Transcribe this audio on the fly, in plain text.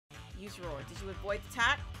Use roar. Did you avoid the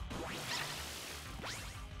attack?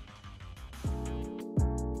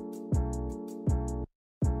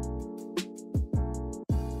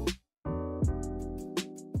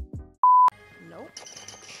 Nope.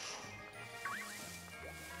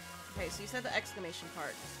 Okay, so you said the exclamation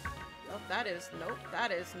part. Nope, that is. Nope,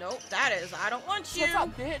 that is. Nope, that is. I don't want you. What's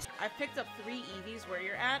up, bitch? I picked up 3 Eevees where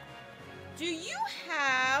you're at. Do you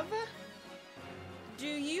have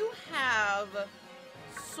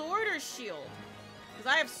sword or shield? Because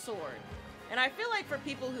I have sword. And I feel like for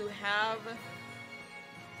people who have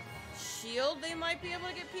shield, they might be able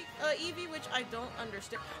to get Eevee, which I don't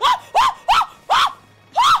understand. Oh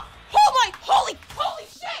my, holy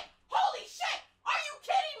shit! Holy shit! Are you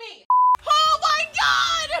kidding me? Oh my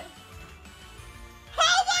god!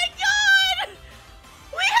 Oh my god!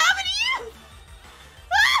 We have an Eevee!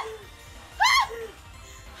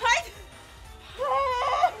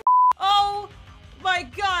 Oh my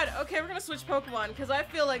god! Okay, we're gonna switch Pokemon because I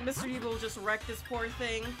feel like Mr. Eevee will just wreck this poor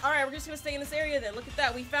thing. All right, we're just gonna stay in this area then. Look at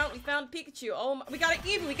that. We found Pikachu. Oh, we got an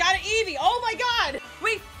Eevee. We got an Eevee. Oh my god!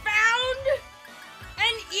 We found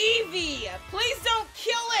an Eevee. Please don't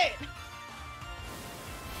kill it.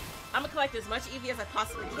 I'm gonna collect as much Eevee as I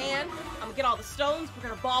possibly can. I'm gonna get all the stones. We're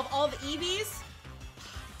gonna evolve all the Eevees. I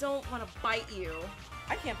don't want to bite you.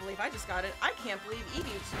 I can't believe I just got it. I can't believe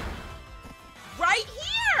Eevee's right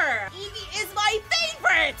here! Eevee is my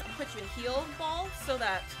favorite! I'll put you in heal ball so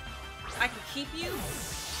that I can keep you.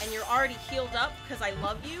 And you're already healed up because I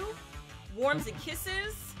love you. Warms and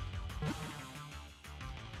kisses.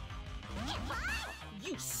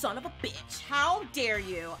 You son of a bitch. How dare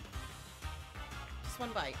you? Just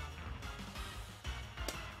one bite.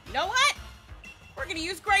 You know what? We're gonna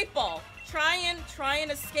use Great Ball. Try and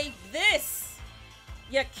escape this.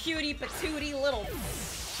 You cutie patootie little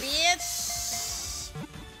bitch.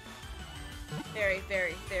 Very,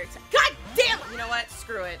 very, very God damn it! You know what?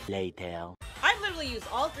 Screw it. Later. I've literally used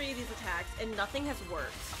all 3 of these attacks and nothing has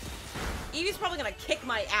worked. Eevee's probably gonna kick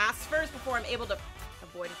my ass first before I'm able to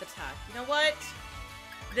avoid the attack. You know what?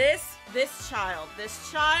 This child. I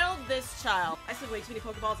said way too many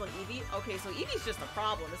Pokeballs on Eevee. Okay, so Eevee's just a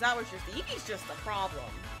problem. Is that what you're saying? Eevee's just a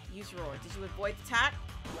problem. Use roar. Did you avoid the attack?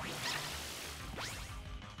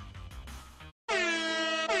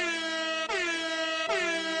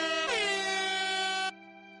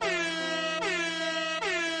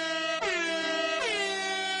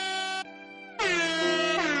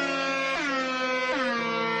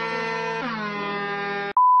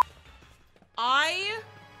 I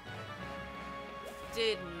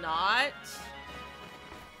did not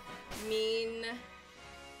mean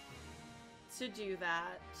to do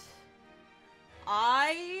that.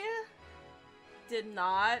 I did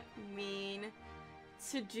not mean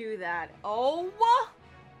to do that. Oh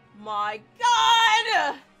my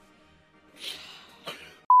god!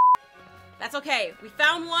 That's okay. We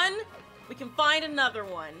found one. We can find another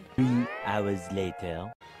one. 2 hours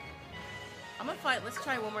later. I'm gonna find. Let's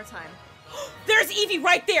try one more time. There's Eevee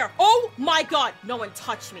right there! Oh my god! No one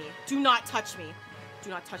touch me. Do not touch me. Do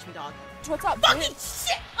not touch me, dog. What's up, fucking bitch?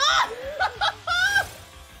 shit! Ah!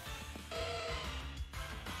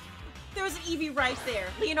 There was an Eevee right there.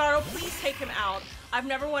 Leonardo, please take him out. I've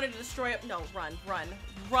never wanted to destroy it. No, run.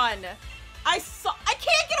 I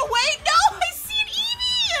can't get away! No! I see an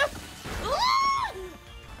Eevee! Ah!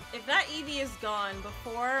 If that Eevee is gone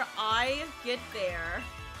before I get there,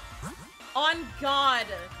 on God,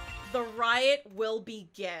 the riot will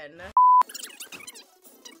begin. I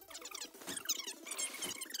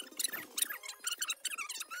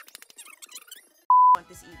want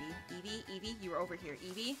this Eevee. Eevee, you were over here.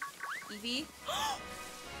 Eevee. It's Eevee!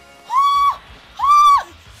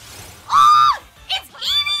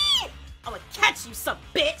 I'm gonna catch you, some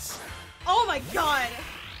bitch! Oh my god!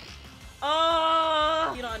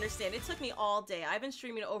 You don't understand. It took me all day. I've been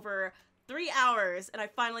streaming over 3 hours, and I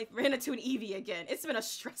finally ran into an Eevee again. It's been a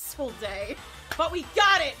stressful day, but we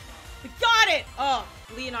got it! We got it! Oh,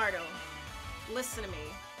 Leonardo, listen to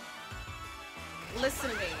me. Listen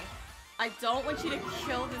to me. I don't want you to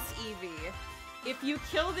kill this Eevee. If you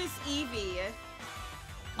kill this Eevee,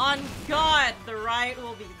 on God, the riot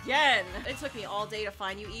will begin. It took me all day to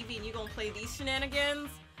find you, Eevee, and you gonna play these shenanigans?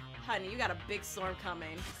 Honey, you got a big storm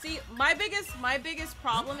coming. See, my biggest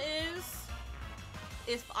problem is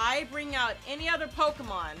if I bring out any other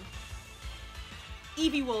Pokemon,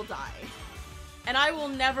 Eevee will die. And I will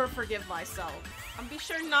never forgive myself. I'm be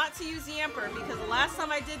sure not to use Yamper because the last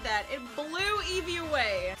time I did that, it blew Eevee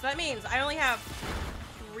away. So that means I only have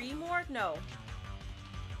 3 more? No.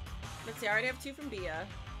 Let's see, I already have 2 from Bia.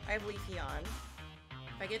 I have Leafeon.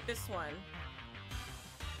 If I get this one.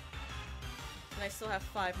 And I still have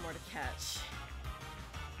 5 more to catch.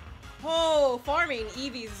 Oh, farming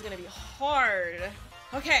Eevees is gonna be hard.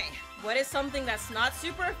 Okay, what is something that's not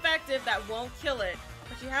super effective that won't kill it,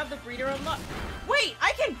 but you have the breeder unlocked? Wait,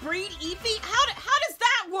 I can breed Eevee? How does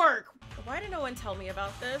that work? Why did no one tell me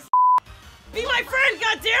about this? Be my friend,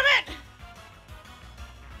 goddammit!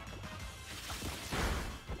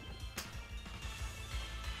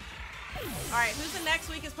 Alright, who's the next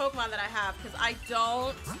weakest Pokemon that I have? Because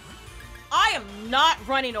I am not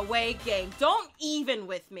running away, gang. Don't even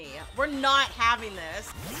with me. We're not having this.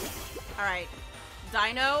 Alright.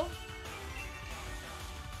 Dino.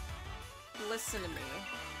 Listen to me.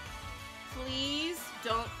 Please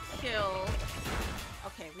don't kill.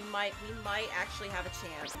 Okay, we might actually have a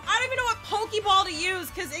chance. I don't even know what Pokeball to use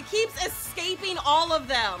because it keeps escaping all of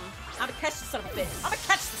them. I'm gonna catch this son of a bitch. I'm gonna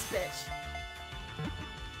catch this bitch.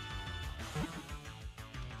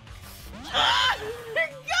 Ah!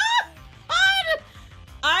 God!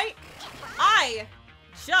 I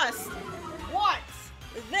just want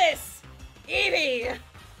this Eevee.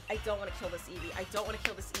 I don't want to kill this Eevee. I don't want to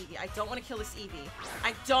kill this Eevee. I don't want to kill this Eevee.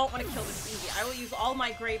 I don't want to kill this Eevee. I will use all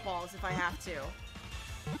my Great Balls if I have to.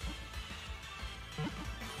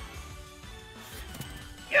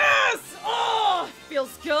 Yes! Oh,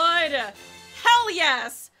 feels good. Hell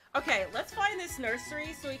yes! Okay, let's find this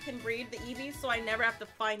nursery so we can breed the Eevee so I never have to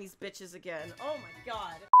find these bitches again. Oh my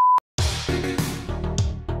god.